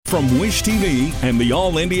From Wish TV and the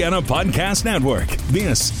All Indiana Podcast Network,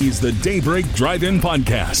 this is the Daybreak Drive-In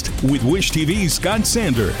Podcast with Wish TV's Scott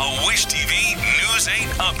Sander. A Wish TV News 8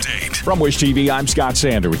 update. From Wish TV, I'm Scott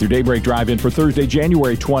Sander with your Daybreak Drive-In for Thursday,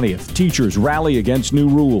 January 20th. Teachers rally against new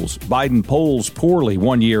rules. Biden polls poorly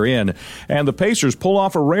 1 year in. And the Pacers pull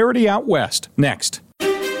off a rarity out west. Next.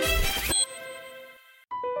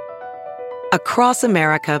 Across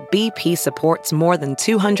America, BP supports more than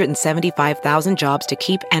 275,000 jobs to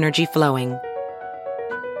keep energy flowing.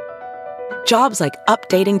 Jobs like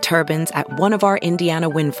updating turbines at one of our Indiana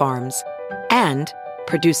wind farms and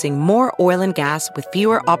producing more oil and gas with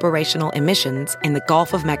fewer operational emissions in the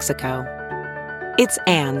Gulf of Mexico. It's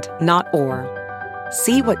and, not or.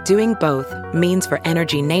 See what doing both means for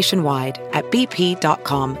energy nationwide at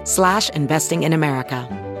bp.com/investing in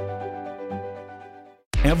America.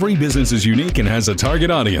 Every business is unique and has a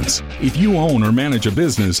target audience. If you own or manage a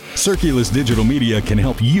business, Circulus Digital Media can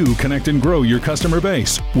help you connect and grow your customer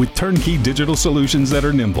base with turnkey digital solutions that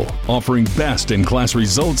are nimble, offering best-in-class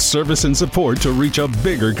results, service, and support to reach a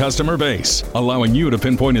bigger customer base, allowing you to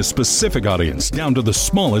pinpoint a specific audience down to the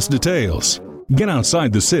smallest details. Get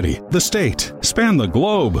outside the city, the state, span the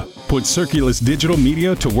globe. Put Circulus Digital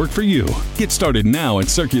Media to work for you. Get started now at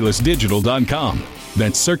circulusdigital.com.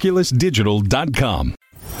 That's circulusdigital.com.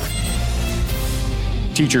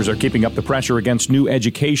 Teachers are keeping up the pressure against new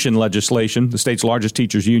education legislation. The state's largest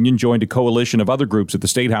teachers union joined a coalition of other groups at the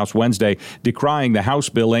State House Wednesday, decrying the House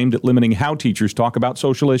bill aimed at limiting how teachers talk about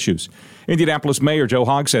social issues. Indianapolis Mayor Joe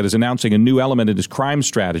Hogsett is announcing a new element in his crime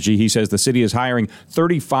strategy. He says the city is hiring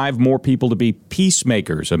 35 more people to be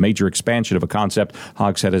peacemakers, a major expansion of a concept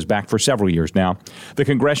Hogsett has backed for several years now. The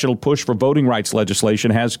congressional push for voting rights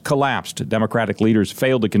legislation has collapsed. Democratic leaders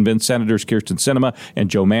failed to convince Senators Kyrsten Sinema and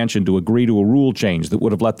Joe Manchin to agree to a rule change that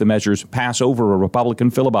would have let the measures pass over a Republican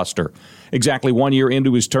filibuster. Exactly 1 year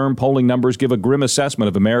into his term, polling numbers give a grim assessment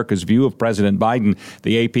of America's view of President Biden.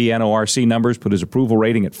 The AP NORC numbers put his approval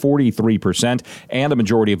rating at 43%, and a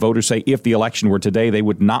majority of voters say if the election were today, they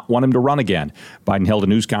would not want him to run again. Biden held a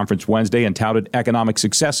news conference Wednesday and touted economic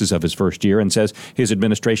successes of his first year and says his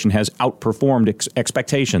administration has outperformed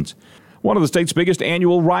expectations. One of the state's biggest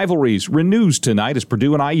annual rivalries renews tonight as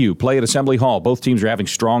Purdue and IU play at Assembly Hall. Both teams are having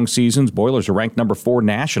strong seasons. Boilers are ranked number 4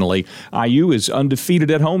 nationally. IU is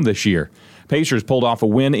undefeated at home this year. Pacers pulled off a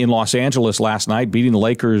win in Los Angeles last night, beating the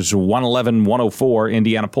Lakers 111-104.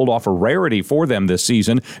 Indiana pulled off a rarity for them this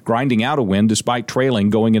season, grinding out a win despite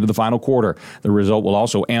trailing going into the final quarter. The result will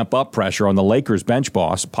also amp up pressure on the Lakers bench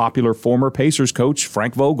boss, popular former Pacers coach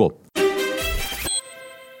Frank Vogel.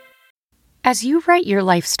 As you write your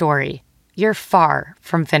life story, you're far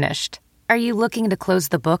from finished. Are you looking to close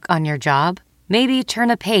the book on your job? Maybe turn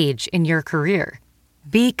a page in your career?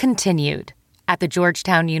 Be continued at the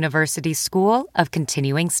Georgetown University School of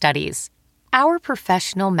Continuing Studies. Our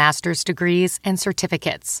professional master's degrees and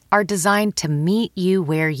certificates are designed to meet you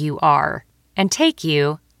where you are and take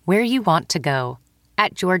you where you want to go.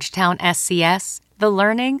 At Georgetown SCS, the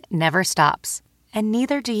learning never stops, and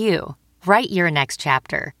neither do you. Write your next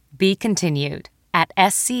chapter. Be continued at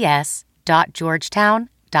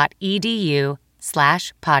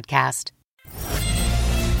scs.georgetown.edu/podcast.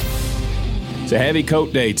 It's a heavy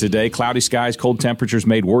coat day today. Cloudy skies, cold temperatures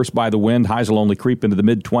made worse by the wind. Highs will only creep into the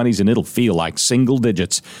mid-20s, and it'll feel like single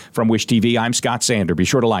digits. From Wish TV, I'm Scott Sander. Be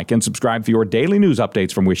sure to like and subscribe for your daily news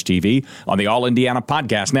updates from Wish TV on the All Indiana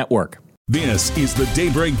Podcast Network. This is the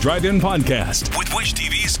Daybreak Drive-In Podcast with Wish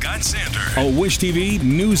TV's Scott Sander. A Wish TV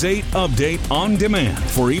News 8 update on demand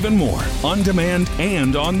for even more on demand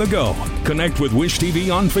and on the go. Connect with Wish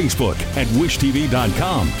TV on Facebook at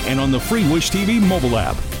wishtv.com and on the free Wish TV mobile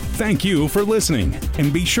app. Thank you for listening.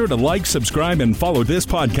 And be sure to like, subscribe, and follow this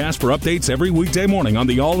podcast for updates every weekday morning on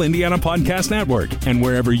the All Indiana Podcast Network and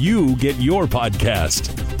wherever you get your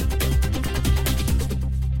podcast.